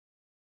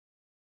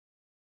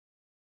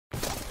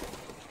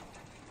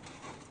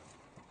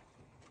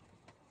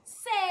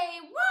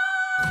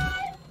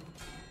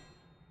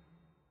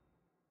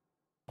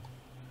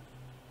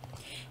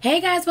Hey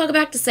guys, welcome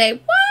back to Say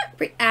What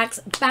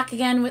Reacts, back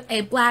again with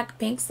a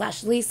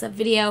Blackpink/Lisa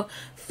video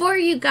for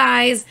you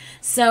guys.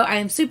 So I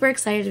am super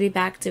excited to be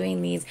back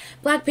doing these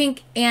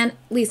Blackpink and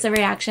Lisa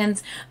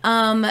reactions.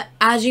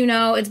 As you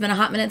know, it's been a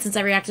hot minute since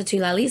I reacted to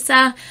La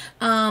Lisa,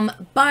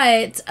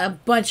 but a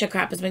bunch of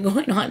crap has been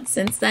going on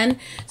since then.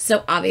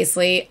 So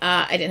obviously,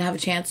 I didn't have a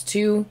chance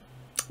to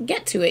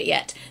get to it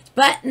yet.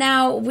 But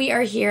now we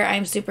are here.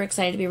 I'm super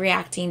excited to be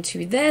reacting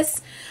to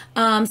this.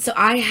 So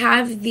I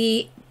have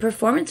the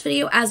performance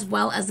video as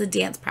well as the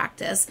dance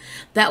practice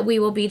that we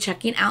will be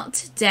checking out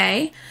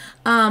today.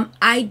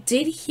 I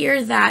did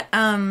hear that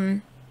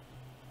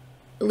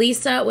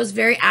Lisa was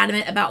very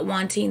adamant about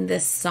wanting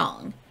this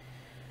song.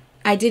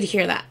 I did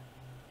hear that.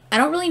 I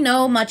don't really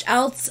know much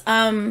else.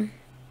 Obviously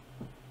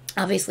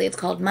it's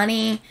called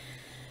Money.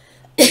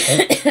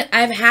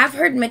 I have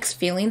heard mixed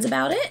feelings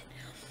about it.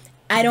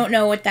 I don't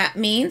know what that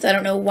means. I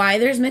don't know why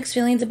there's mixed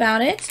feelings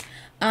about it.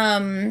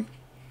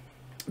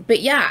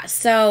 But yeah,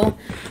 so,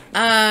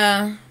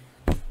 I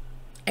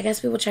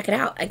guess we will check it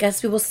out. I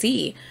guess we will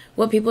see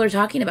what people are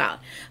talking about.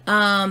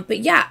 But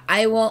yeah,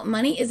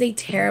 Money is a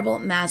terrible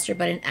master,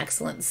 but an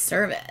excellent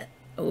servant.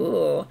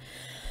 Ooh.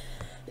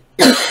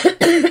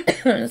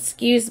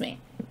 Excuse me.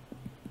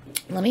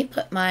 Let me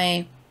put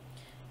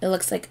it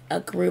looks like a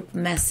group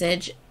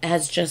message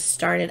has just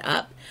started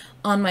up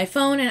on my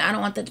phone, and I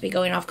don't want that to be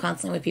going off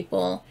constantly with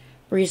people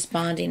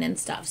responding and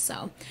stuff.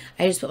 So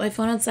I just put my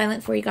phone on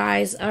silent for you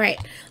guys. All right,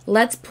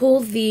 let's pull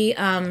the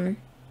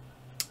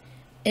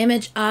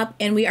image up,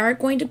 and we are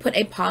going to put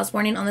a pause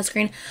warning on the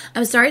screen.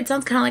 I'm sorry, it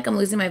sounds kind of like I'm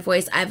losing my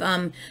voice.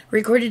 I've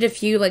recorded a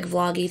few like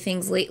vloggy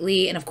things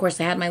lately, and of course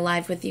I had my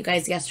live with you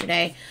guys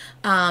yesterday.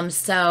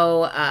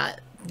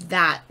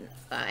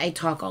 I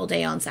talk all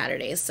day on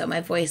Saturdays, so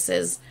my voice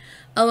is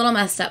a little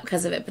messed up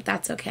because of it, but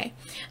that's okay.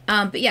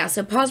 But yeah,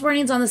 so pause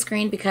warnings on the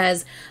screen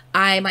because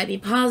I might be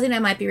pausing, I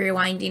might be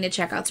rewinding to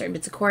check out certain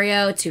bits of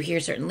choreo, to hear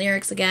certain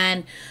lyrics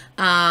again,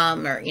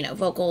 or, you know,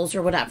 vocals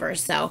or whatever.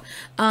 So,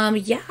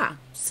 yeah,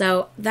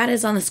 so that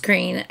is on the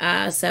screen.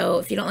 So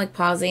if you don't like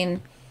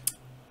pausing,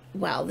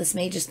 well, this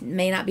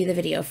may not be the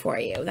video for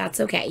you. That's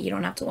okay. You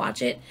don't have to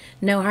watch it.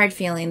 No hard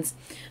feelings.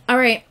 All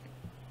right.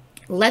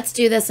 Let's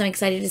do this. I'm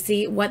excited to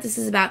see what this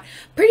is about.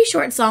 Pretty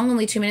short song,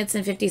 only 2 minutes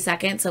and 50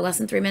 seconds, so less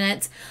than 3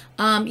 minutes.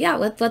 Yeah,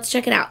 let's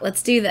check it out.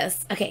 Let's do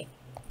this. Okay.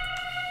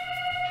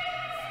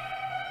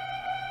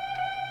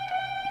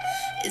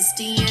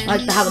 I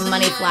like how the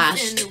money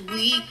flashed. I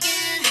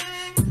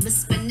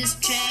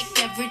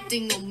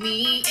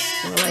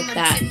like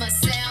that.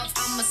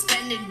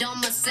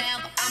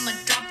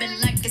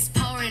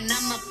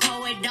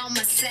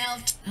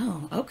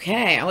 Oh,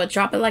 okay. I would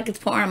drop it like it's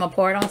pouring. I'm gonna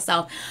pour it on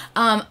myself.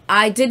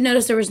 I did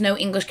notice there was no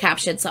English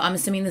caption, so I'm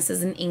assuming this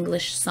is an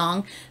English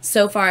song.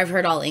 So far, I've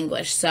heard all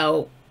English,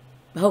 so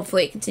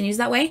hopefully it continues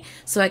that way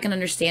so I can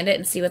understand it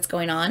and see what's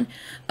going on.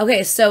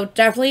 Okay, so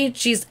definitely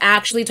she's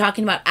actually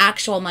talking about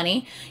actual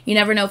money. You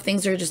never know if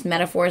things are just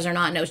metaphors or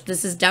not. No,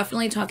 this is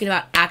definitely talking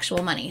about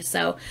actual money.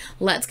 So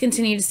let's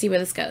continue to see where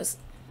this goes.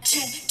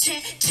 Check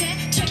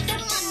the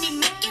money,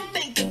 make your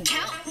bank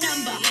account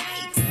number.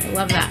 I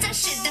love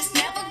that.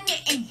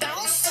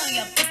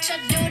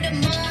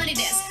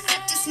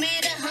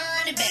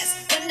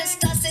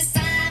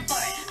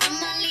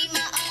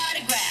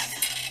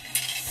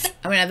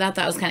 I mean, I thought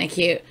that was kind of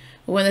cute.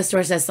 When the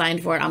store says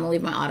signed for it, I'm gonna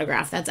leave my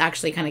autograph. That's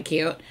actually kind of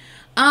cute.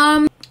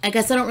 I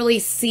guess I don't really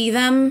see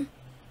them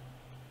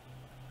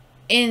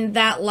in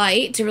that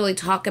light to really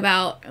talk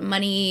about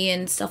money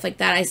and stuff like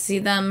that. I see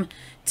them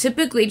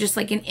typically just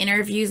like in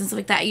interviews and stuff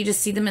like that. You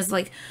just see them as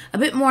like a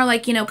bit more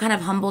like, you know, kind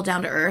of humble,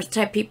 down to earth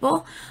type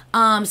people.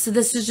 So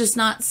this is just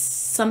not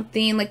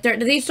something like they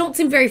just don't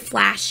seem very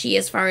flashy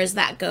as far as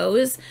that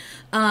goes.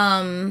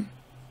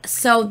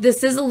 So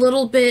this is a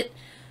little bit,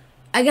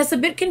 I guess, a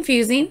bit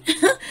confusing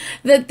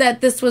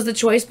that this was the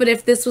choice. But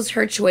if this was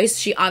her choice,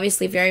 she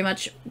obviously very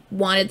much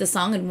wanted the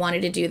song and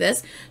wanted to do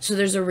this. So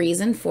there's a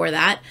reason for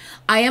that.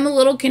 I am a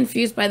little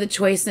confused by the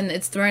choice, and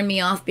it's throwing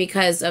me off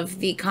because of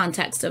the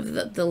context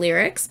of the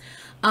lyrics.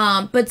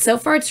 But so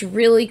far it's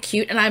really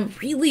cute, and I'm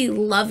really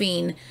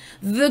loving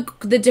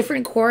the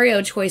different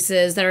choreo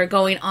choices that are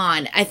going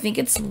on. I think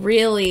it's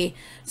really,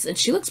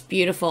 she looks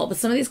beautiful, but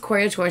some of these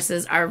choreo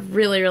choices are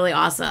really, really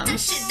awesome.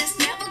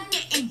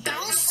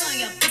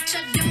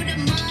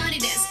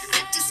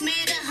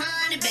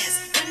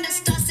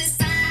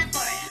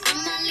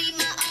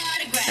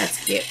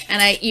 That's cute.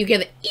 And you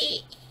get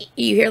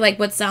you hear like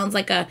what sounds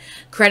like a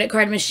credit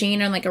card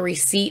machine or like a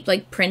receipt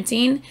like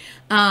printing.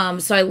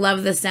 So I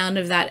love the sound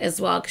of that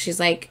as well, because she's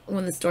like,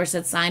 when the store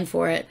said sign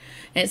for it,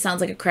 and it sounds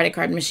like a credit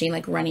card machine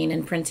like running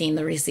and printing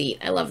the receipt.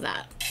 I love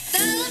that.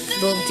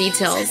 Little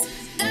details.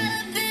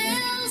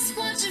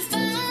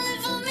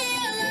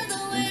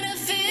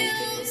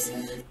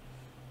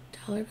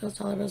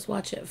 Dollar bills,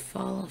 watch it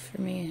fall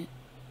for me.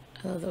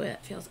 I love the way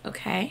that feels.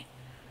 Okay.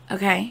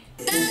 Okay.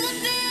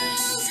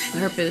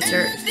 Her boots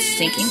are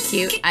stinking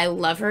cute. I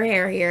love her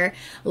hair here.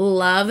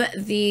 Love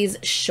these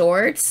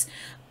shorts.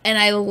 And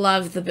I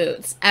love the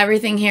boots.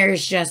 Everything here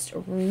is just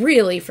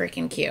really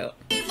freaking cute.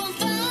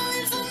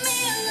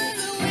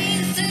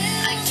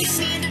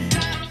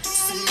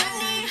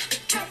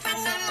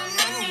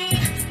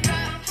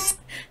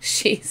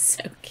 She's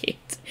so cute.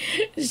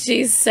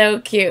 She's so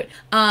cute.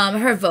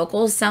 Her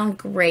vocals sound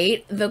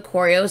great. The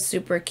choreo is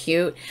super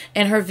cute,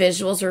 and her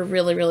visuals are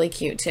really, really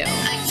cute too.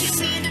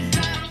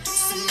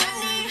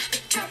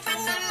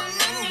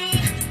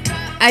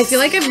 I feel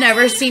like I've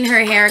never seen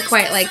her hair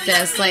quite like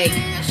this. Like,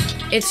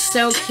 it's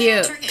so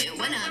cute.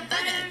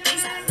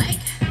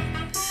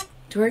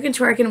 Twerk and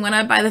twerk and when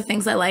I buy the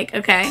things I like.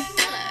 Okay.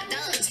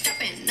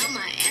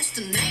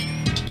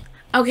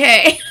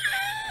 Okay.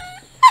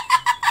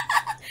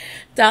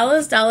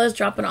 dollars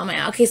dropping on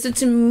my. Okay, so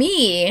to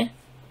me,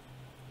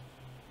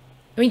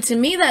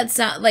 that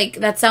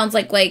sounds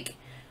like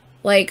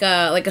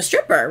a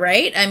stripper,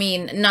 right? I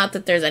mean, not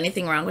that there's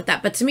anything wrong with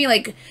that, but to me,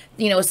 like,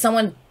 you know,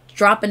 someone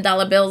dropping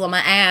dollar bills on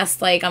my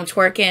ass, like I'm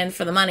twerking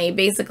for the money,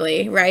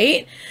 basically,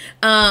 right?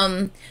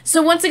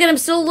 So once again, I'm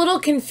still a little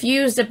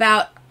confused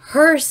about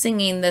her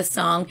singing this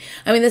song.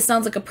 I mean, this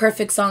sounds like a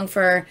perfect song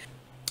for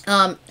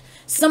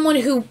someone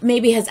who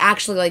maybe has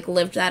actually like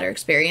lived that or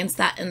experienced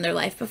that in their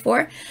life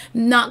before.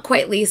 Not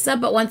quite Lisa,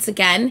 but once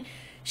again,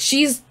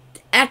 she's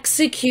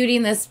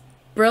executing this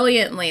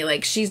brilliantly.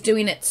 Like, she's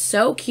doing it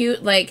so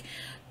cute. Like,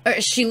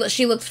 she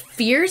looks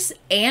fierce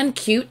and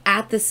cute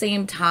at the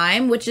same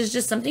time, which is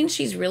just something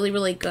she's really,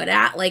 really good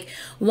at. Like,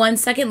 1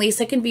 second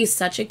Lisa can be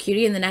such a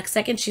cutie, and the next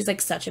second she's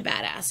like such a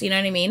badass. You know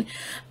what I mean?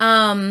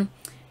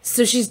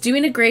 So she's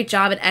doing a great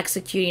job at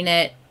executing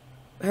it.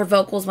 Her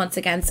vocals, once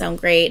again, sound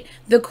great.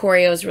 The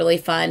choreo is really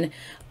fun.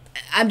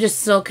 I'm just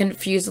still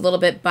confused a little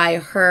bit by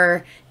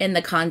her in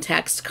the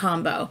context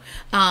combo.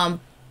 But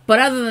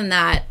other than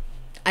that,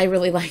 I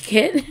really like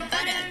it.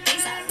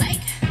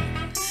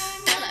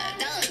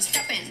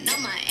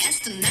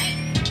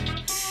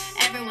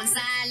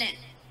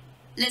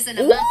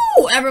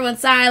 Ooh,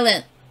 everyone's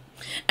silent.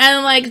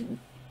 And like,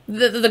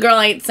 the girl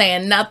ain't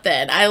saying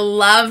nothing. I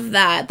love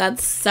that.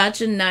 That's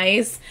such a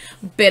nice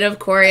bit of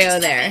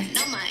choreo there.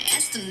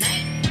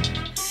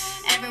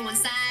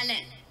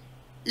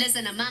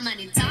 Listen to my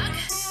money talk.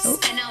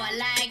 I know I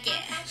like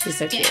it. She's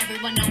so cute.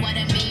 Everyone know what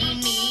I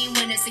mean.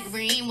 When it's a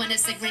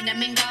green, I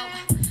mean go.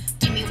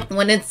 Give me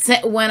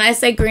when I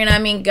say green, I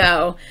mean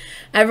go.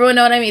 Everyone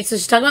know what I mean. So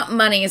she's talking about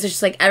money. So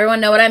she's like, everyone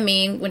know what I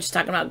mean when she's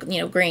talking about,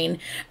 you know, green.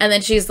 And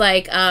then she's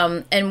like,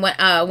 and when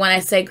I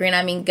say green,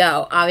 I mean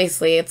go.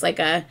 Obviously, it's like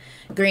a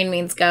green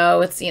means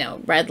go. It's, you know,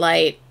 red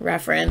light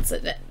reference.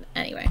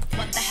 Anyway.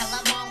 What the hell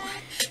I want?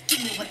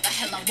 Give me what the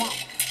hell I want.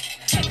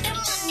 Take the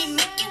money,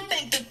 make your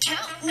bank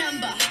account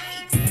number.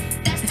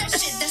 That's the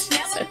shit that's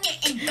never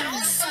getting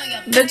bounced on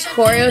your. The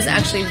choreo is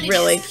actually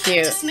really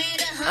cute.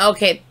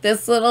 Okay,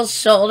 this little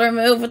shoulder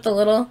move with the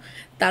little.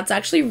 That's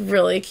actually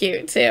really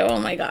cute too. Oh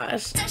my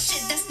gosh.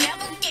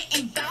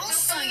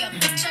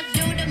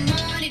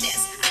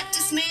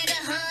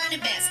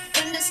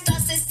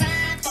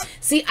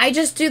 See, I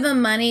just do the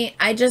money.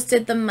 I just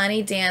did the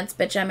money dance,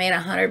 bitch. I made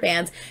 100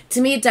 bands.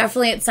 To me,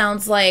 it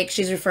sounds like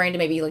she's referring to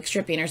maybe like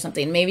stripping or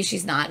something. Maybe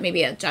she's not.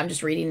 Maybe I'm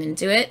just reading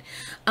into it.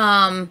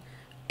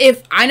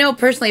 If I know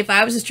personally, if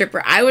I was a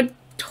stripper, I would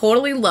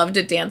totally love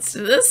to dance to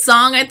this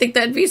song. I think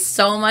that'd be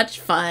so much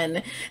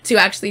fun to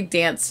actually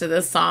dance to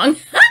this song.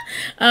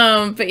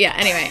 But yeah,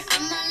 anyway.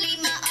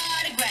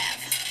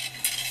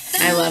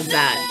 I love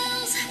that.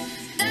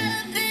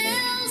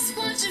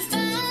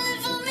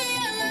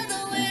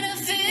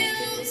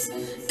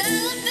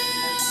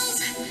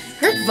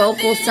 Her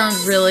vocals sound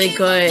really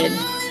good.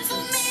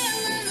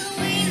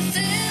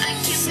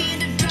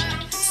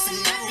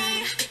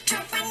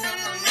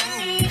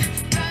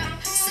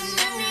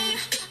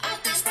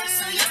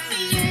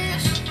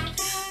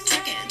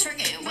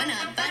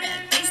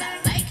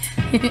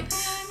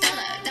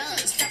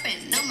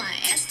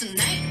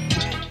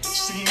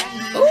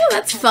 Oh,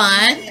 that's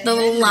fun. The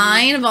little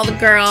line of all the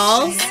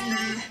girls.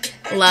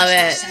 Love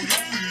it.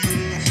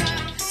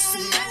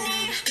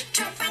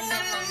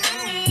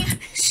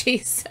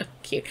 She's so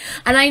cute.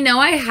 And I know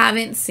I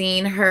haven't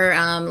seen her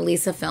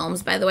Lisa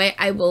films, by the way.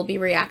 I will be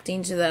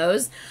reacting to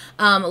those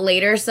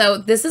later. So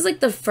this is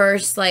like the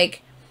first,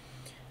 like,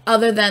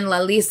 other than La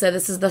Lisa,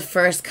 this is the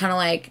first kind of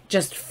like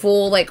just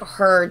full like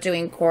her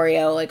doing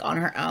choreo like on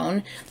her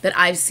own that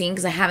I've seen,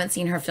 because I haven't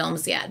seen her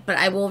films yet. But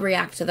I will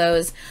react to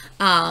those.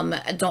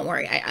 Don't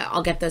worry,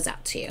 I'll get those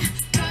out to you.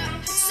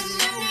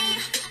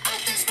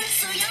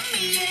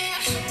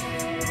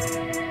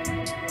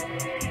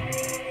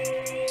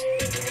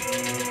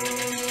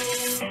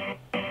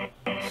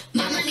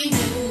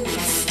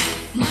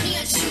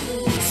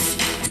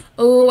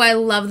 Oh, I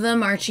love the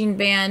marching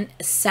band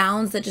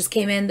sounds that just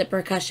came in, the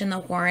percussion, the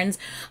horns.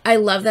 I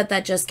love that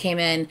that just came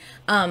in.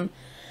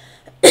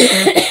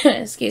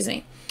 Excuse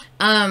me.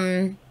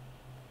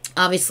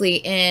 Obviously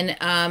in,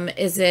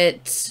 is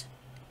it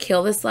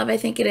Kill This Love, I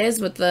think it is,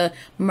 with the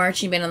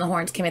marching band and the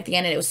horns came at the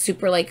end, and it was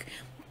super like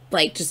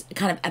just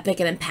kind of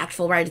epic and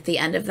impactful right at the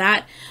end of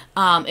that.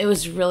 It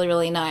was really,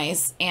 really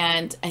nice.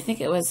 And I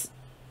think it was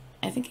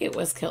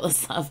Kill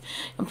This Love.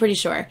 I'm pretty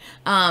sure.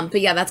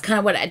 But yeah, that's kind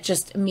of what I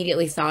just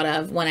immediately thought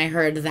of when I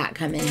heard that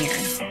come in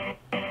here.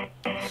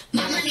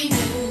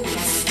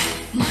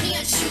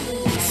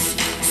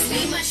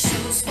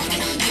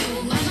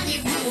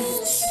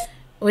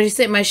 What did you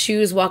say? My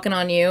shoes walking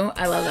on you.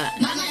 I love that.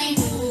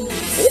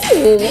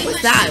 Ooh, what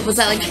was that? Was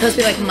that like supposed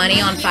to be like money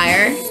on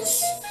fire?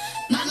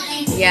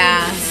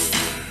 Yeah.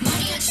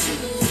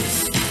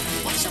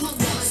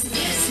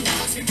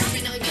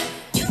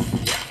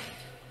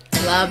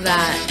 Love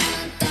that.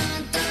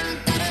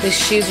 The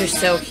shoes are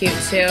so cute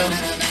too.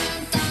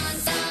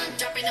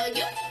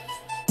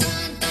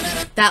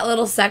 That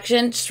little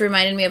section just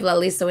reminded me of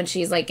Lalisa when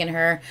she's like in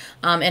her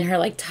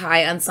like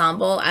Thai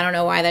ensemble. I don't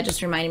know why, that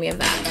just reminded me of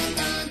that.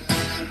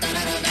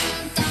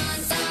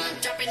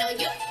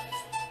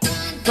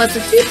 Plus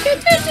the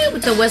toot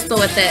with the whistle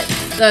with it,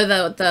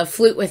 the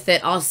flute with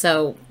it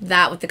also,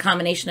 that with the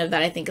combination of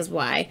that I think is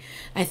why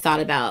I thought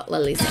about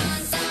Lalisa.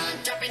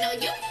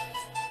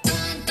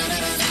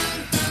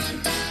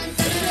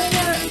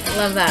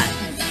 Love that.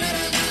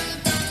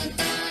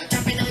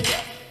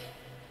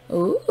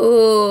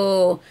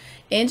 Ooh,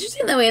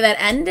 interesting the way that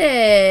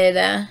ended.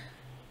 And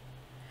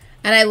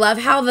I love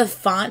how the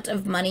font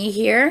of money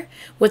here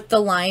with the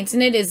lines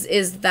in it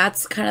is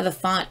that's kind of the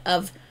font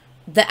of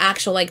the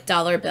actual like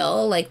dollar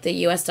bill, like the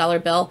US dollar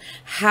bill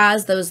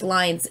has those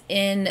lines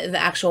in the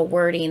actual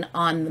wording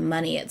on the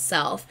money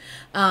itself.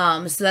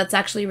 So that's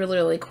actually really,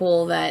 really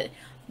cool that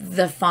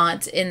the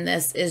font in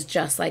this is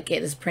just like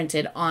it is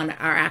printed on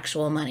our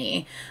actual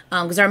money.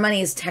 Because our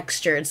money is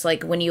textured. So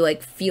like when you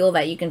like feel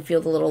that, you can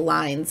feel the little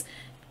lines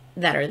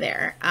that are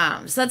there.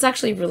 So that's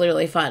actually really,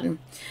 really fun.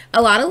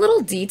 A lot of little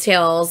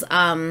details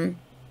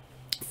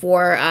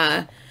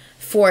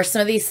for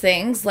some of these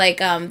things, like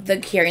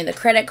the hearing the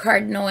credit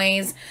card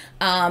noise,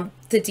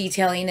 the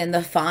detailing in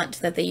the font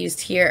that they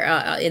used here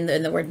in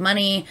the word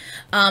money.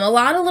 A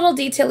lot of little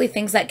detail-y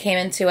things that came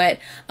into it,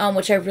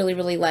 which I really,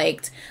 really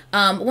liked.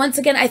 Once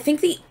again, I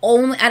think the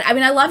only, I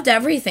mean, I loved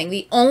everything.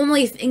 The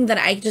only thing that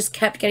I just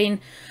kept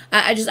getting,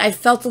 I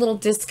felt a little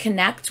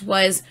disconnect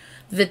was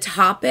the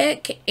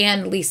topic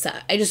and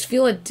Lisa. I just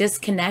feel a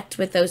disconnect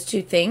with those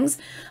two things.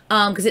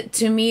 Because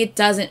to me, it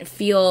doesn't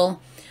feel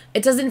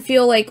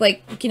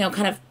like, you know,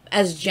 kind of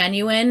as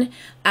genuine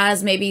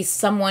as maybe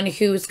someone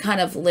who's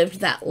kind of lived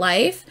that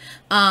life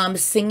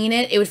singing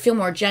it. It would feel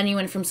more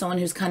genuine from someone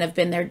who's kind of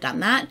been there, done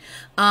that.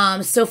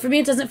 So for me,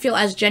 it doesn't feel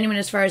as genuine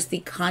as far as the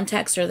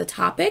context or the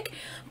topic,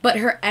 but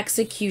her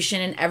execution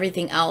and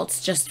everything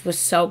else just was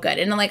so good.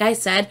 And like I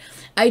said,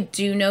 I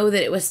do know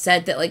that it was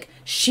said that like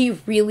she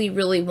really,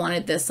 really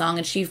wanted this song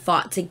and she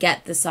fought to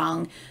get the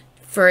song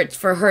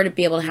for her to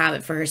be able to have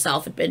it for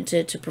herself and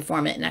to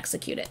perform it and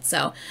execute it.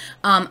 So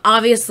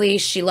obviously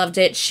she loved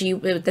it.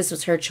 This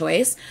was her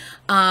choice.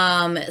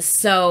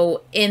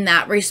 So in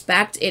that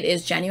respect, it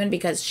is genuine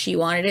because she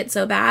wanted it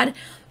so bad.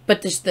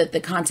 But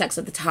the context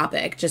of the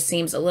topic just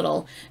seems a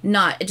little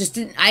not, it just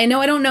didn't, I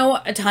don't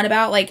know a ton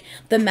about like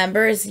the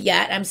members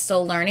yet. I'm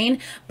still learning,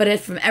 but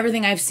from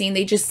everything I've seen,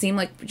 they just seem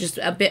like just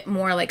a bit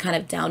more like kind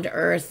of down to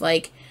earth,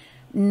 like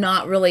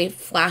not really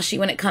flashy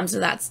when it comes to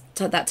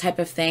that type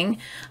of thing.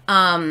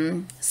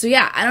 So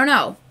yeah, I don't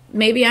know.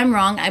 Maybe I'm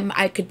wrong.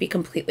 I could be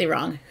completely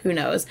wrong. Who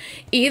knows?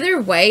 Either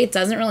way, it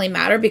doesn't really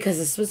matter because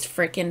this was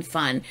freaking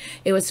fun.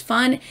 It was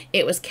fun.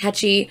 It was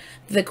catchy.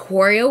 The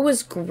choreo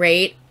was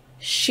great.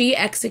 She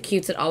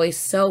executes it always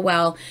so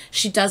well.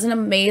 She does an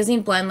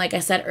amazing blend, like I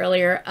said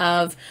earlier,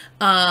 of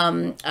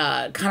kind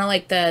of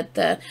like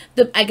the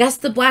I guess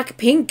the black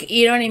pink,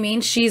 you know what I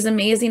mean? She's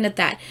amazing at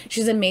that.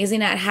 She's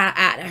amazing at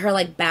her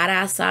like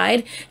badass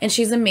side, and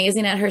she's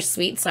amazing at her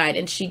sweet side,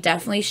 and she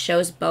definitely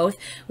shows both.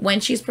 When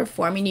she's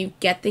performing, you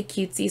get the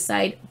cutesy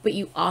side, but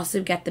you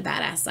also get the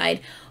badass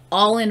side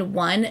all in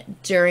one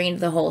during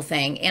the whole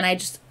thing. And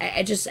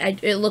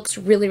it looks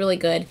really, really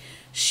good.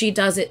 She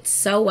does it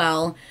so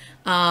well.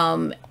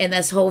 And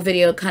this whole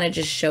video kind of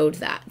just showed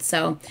that.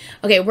 So,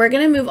 okay, we're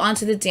going to move on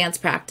to the dance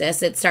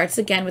practice. It starts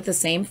again with the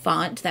same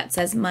font that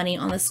says money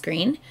on the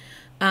screen,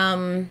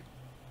 right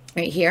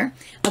here.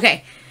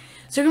 Okay,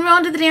 so we're going to move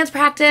on to the dance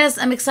practice.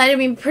 I'm excited.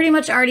 We pretty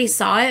much already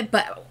saw it,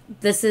 but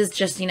this is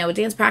just, you know, a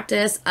dance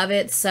practice of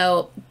it.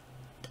 So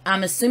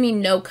I'm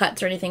assuming no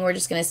cuts or anything. We're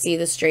just going to see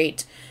the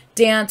straight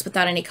dance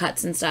without any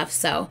cuts and stuff.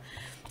 So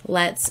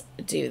let's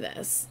do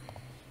this.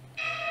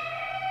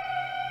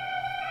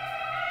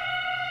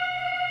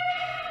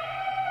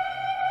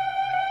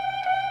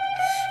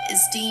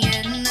 It's the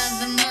end of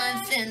the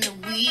month and the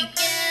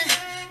weekend.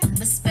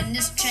 I'ma spend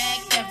this track,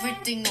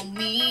 everything on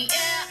me,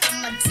 yeah.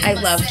 I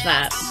love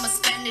that. I'ma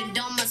spend it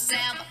on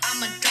myself.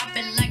 I'ma drop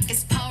it like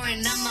it's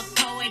pouring. I'ma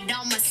pour it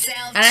on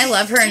myself. And I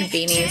love her in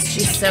beanies.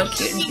 She's so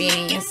cute in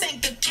beanies.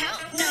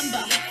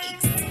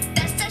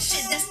 That's that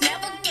shit that's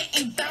never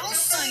getting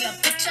bounced on your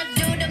bitch. I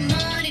do the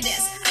money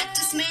dance. I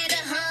just made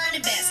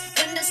 100 best.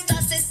 When the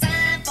stars say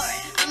sign for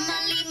it, I'ma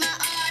leave my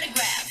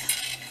autograph.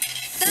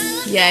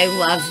 Yeah, I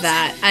love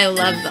that. I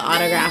love the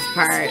autograph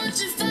part.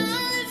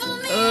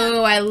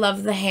 Oh, I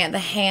love the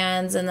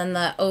hands, and then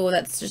oh,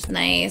 that's just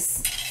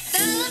nice.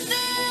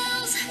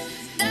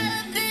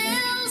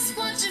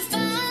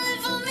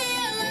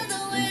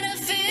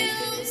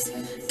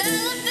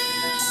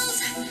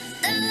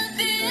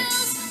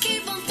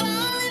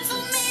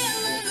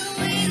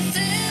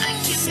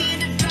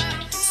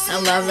 I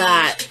love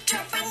that.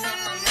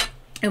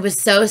 It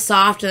was so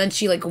soft, and then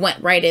she like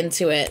went right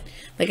into it.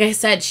 Like I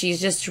said, she's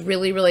just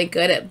really, really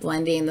good at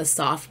blending the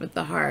soft with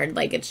the hard.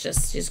 Like it's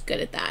just, she's good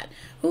at that.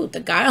 Ooh, the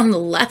guy on the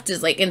left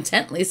is like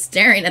intently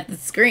staring at the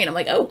screen. I'm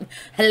like, oh,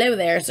 hello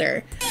there,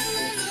 sir.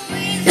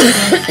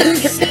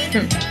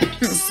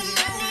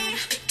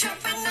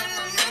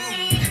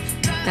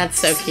 That's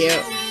so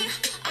cute.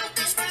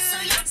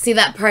 See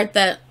that part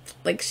that,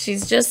 like,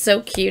 she's just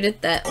so cute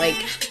at that, like,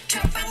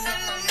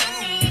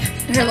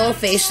 her little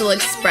facial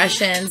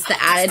expressions, the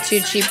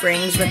attitude she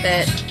brings with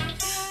it.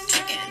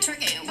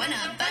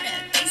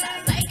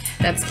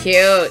 That's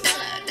cute.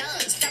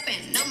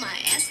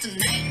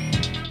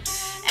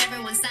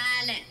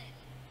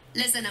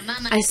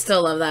 I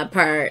still love that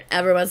part.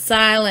 Everyone's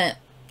silent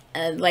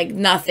and like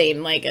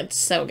nothing. Like it's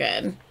so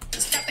good.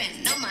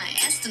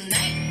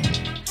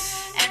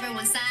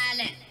 Everyone's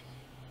silent.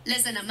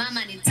 Listen to my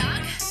money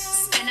talk.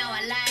 Spend how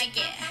I like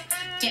it.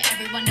 Yeah,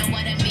 everyone know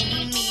what I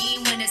mean.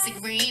 When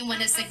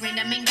it's a green,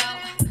 I mean go.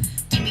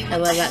 Give me what I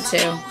love that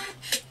too.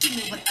 Give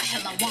me what the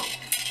hell I want.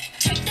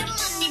 Take the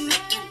money,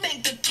 make your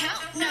bank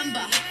account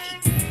number.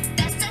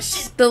 That's that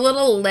shit. The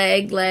little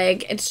leg,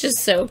 it's just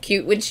so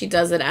cute when she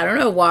does it. I don't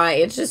know why.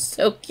 It's just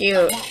so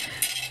cute.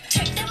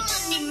 Take the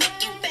money,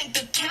 make your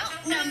bank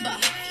account number.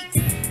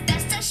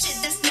 That's that shit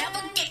that's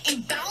never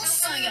getting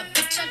bounced on your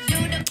bitch. I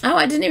do the Oh,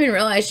 I didn't even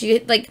realize she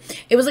hit, like,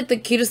 it was like the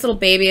cutest little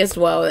babyest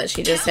whoa that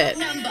she just hit.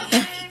 number.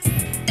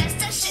 That's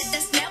that shit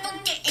that's never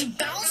getting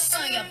bounced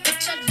on your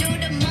bitch. I do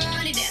the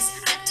money dance.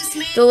 I just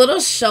made The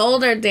little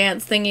shoulder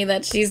dance thingy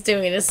that she's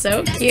doing is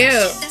so cute.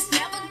 that's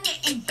never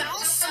getting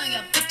bounced on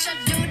your bitch. I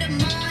do the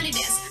money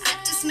dance. I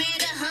just made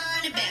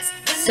 100 bands.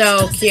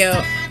 So cute.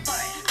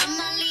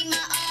 I'ma leave my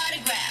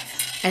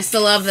autograph. I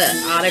still love the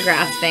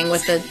autograph thing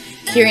with the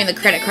hearing the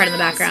credit card in the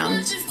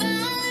background.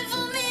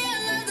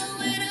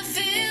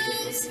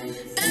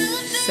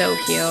 So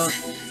cute.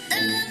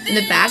 And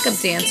the backup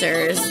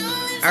dancers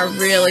are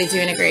really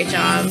doing a great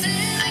job.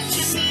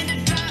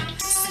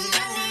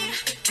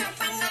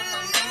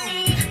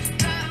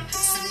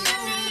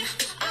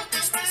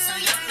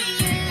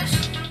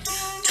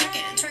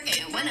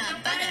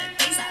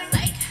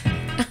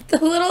 The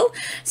little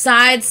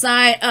side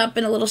up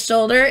and a little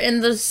shoulder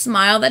and the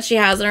smile that she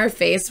has on her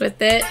face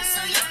with it.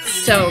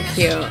 So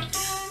cute.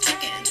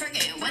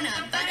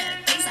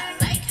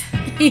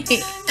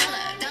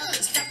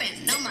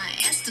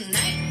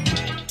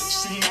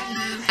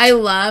 I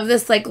love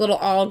this like little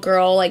all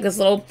girl, like this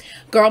little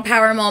girl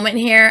power moment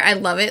here. I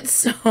love it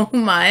so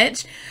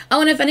much. Oh,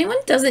 and if anyone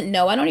doesn't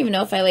know, I don't even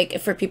know if I like,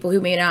 for people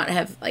who may not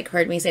have like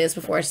heard me say this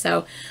before.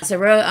 So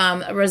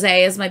Rose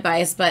is my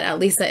bias, but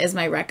Lisa is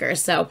my wrecker.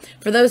 So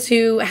for those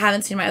who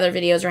haven't seen my other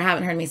videos or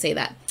haven't heard me say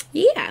that,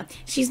 yeah,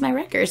 she's my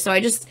wrecker. So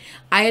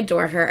I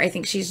adore her. I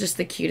think she's just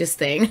the cutest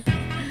thing.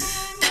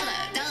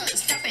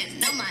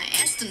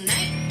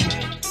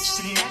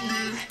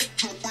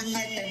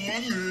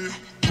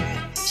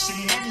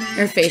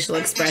 Her facial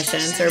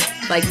expressions are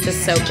like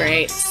just so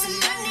great.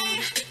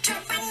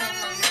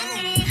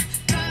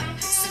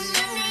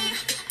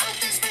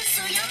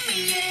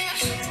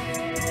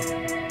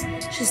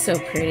 She's so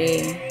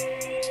pretty.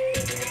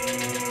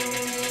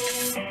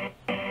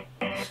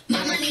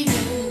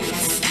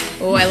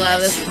 Oh, I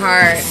love this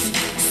part.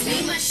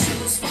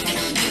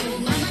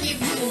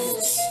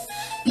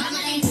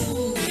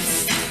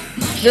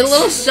 The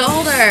little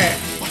shoulder.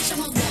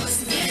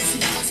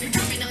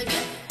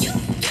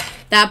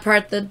 That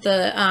part, the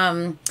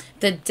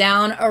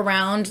down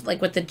around, like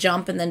with the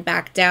jump and then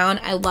back down,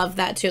 I love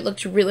that too. It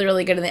looked really,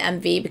 really good in the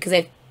MV because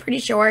I'm pretty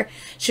sure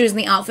she was in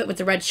the outfit with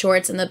the red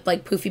shorts and the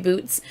like poofy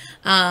boots,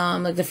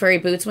 like the furry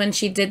boots when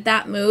she did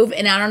that move.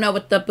 And I don't know,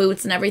 with the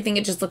boots and everything,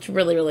 it just looked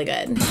really, really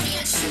good.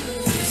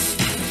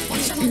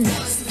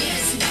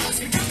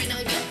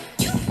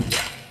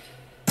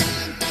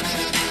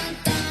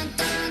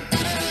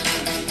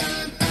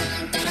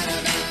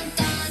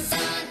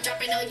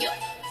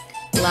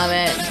 Love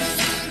it.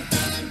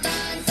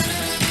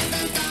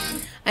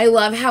 I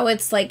love how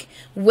it's like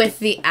with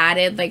the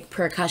added like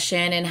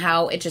percussion and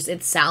how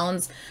it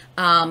sounds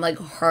like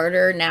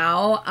harder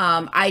now.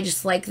 I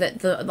just like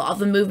that all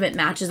the movement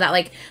matches that,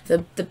 like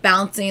the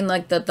bouncing,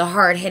 like the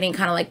hard hitting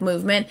kind of like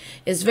movement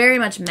is very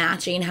much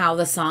matching how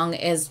the song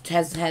has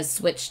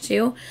switched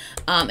to,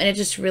 and it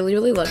just really,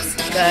 really looks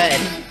good.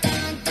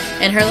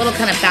 And her little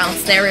kind of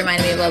bounce there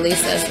reminded me of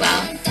Lalisa as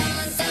well.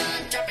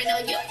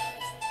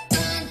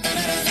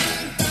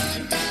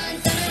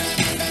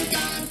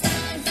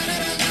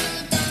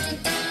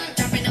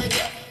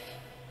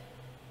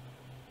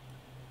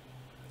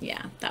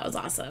 Yeah, that was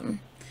awesome.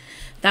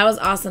 That was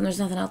awesome. There's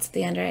nothing else at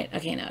the end, right?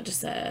 Okay, no, it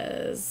just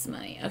says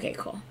money. Okay,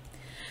 cool.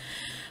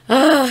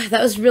 Oh,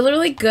 that was really,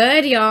 really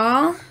good,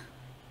 y'all.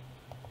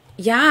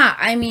 Yeah,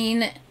 I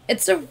mean,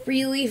 it's a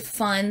really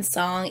fun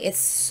song. It's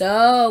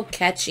so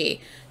catchy.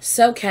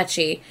 So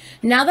catchy.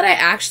 Now that I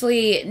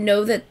actually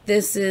know that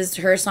this is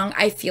her song,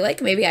 I feel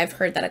like maybe I've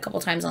heard that a couple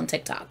times on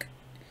TikTok.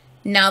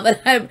 Now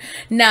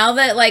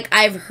that like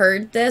I've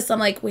heard this, I'm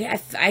like, wait,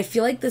 I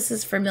feel like this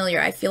is familiar.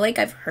 I feel like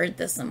I've heard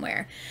this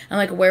somewhere. I'm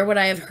like, where would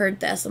I have heard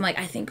this? I'm like,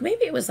 I think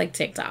maybe it was like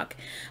TikTok,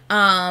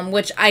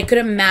 which I could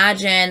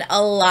imagine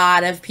a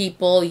lot of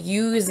people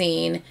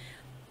using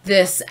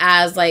this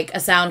as like a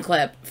sound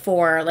clip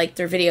for like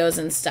their videos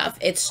and stuff.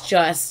 It's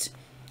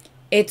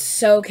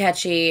so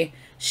catchy.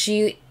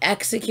 She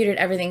executed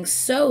everything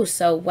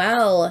so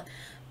well.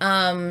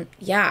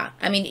 Yeah,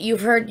 I mean, you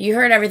heard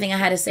everything I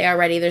had to say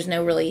already. There's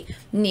no really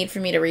need for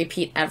me to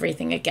repeat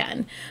everything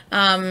again.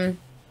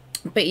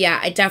 But yeah,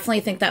 I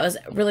definitely think that was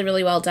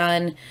really well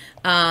done.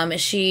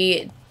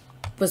 She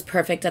was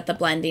perfect at the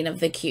blending of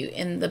the cute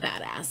and the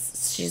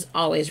badass. She's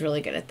always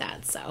really good at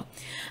that. So,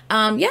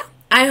 yeah.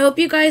 I hope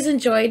you guys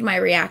enjoyed my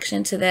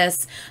reaction to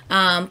this.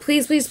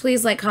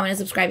 Please like, comment, and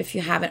subscribe if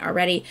you haven't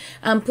already.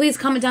 Please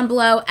comment down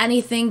below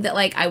anything that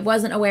like I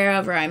wasn't aware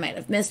of or I might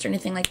have missed or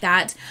anything like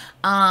that.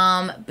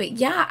 But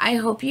yeah, I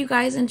hope you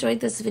guys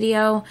enjoyed this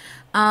video.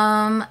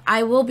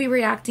 I will be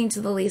reacting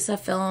to the Lisa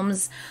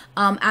films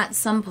at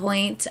some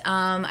point.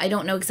 I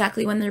don't know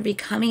exactly when they'll be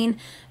coming.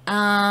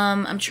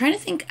 I'm trying to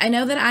think. I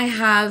know that I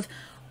have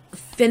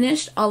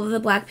finished all of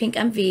the Blackpink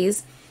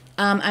MVs.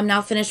 I'm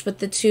now finished with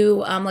the two,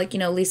 like, you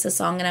know, Lisa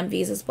song and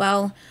MVs as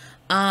well.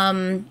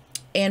 And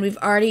we've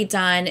already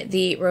done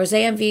the Rose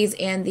MVs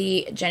and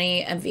the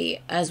Jennie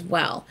MV as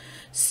well.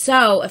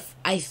 So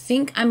I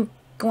think I'm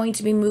going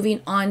to be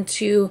moving on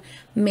to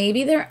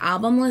maybe their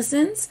album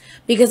listens,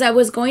 because I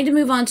was going to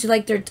move on to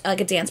like their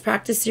like a dance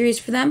practice series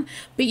for them,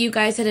 but you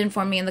guys had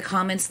informed me in the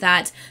comments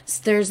that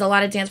there's a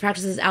lot of dance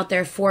practices out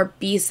there for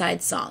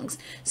B-side songs.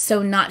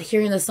 So not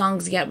hearing the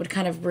songs yet would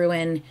kind of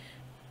ruin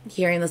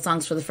hearing the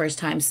songs for the first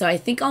time. So I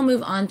think I'll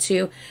move on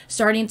to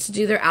starting to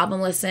do their album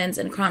listens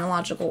in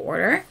chronological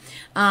order.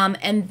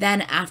 And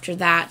then after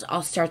that,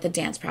 I'll start the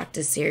dance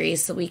practice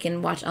series so we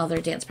can watch all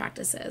their dance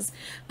practices.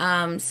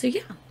 So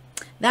yeah,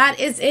 that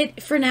is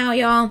it for now,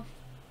 y'all.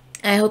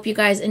 I hope you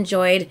guys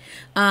enjoyed.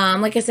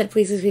 Like I said,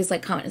 please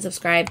like, comment, and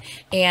subscribe.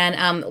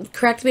 And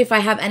correct me if I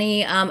have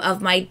any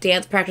of my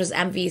dance practice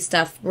MV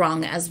stuff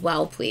wrong as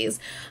well, please.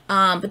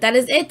 But that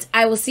is it.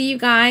 I will see you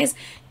guys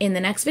in the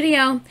next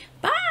video.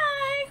 Bye!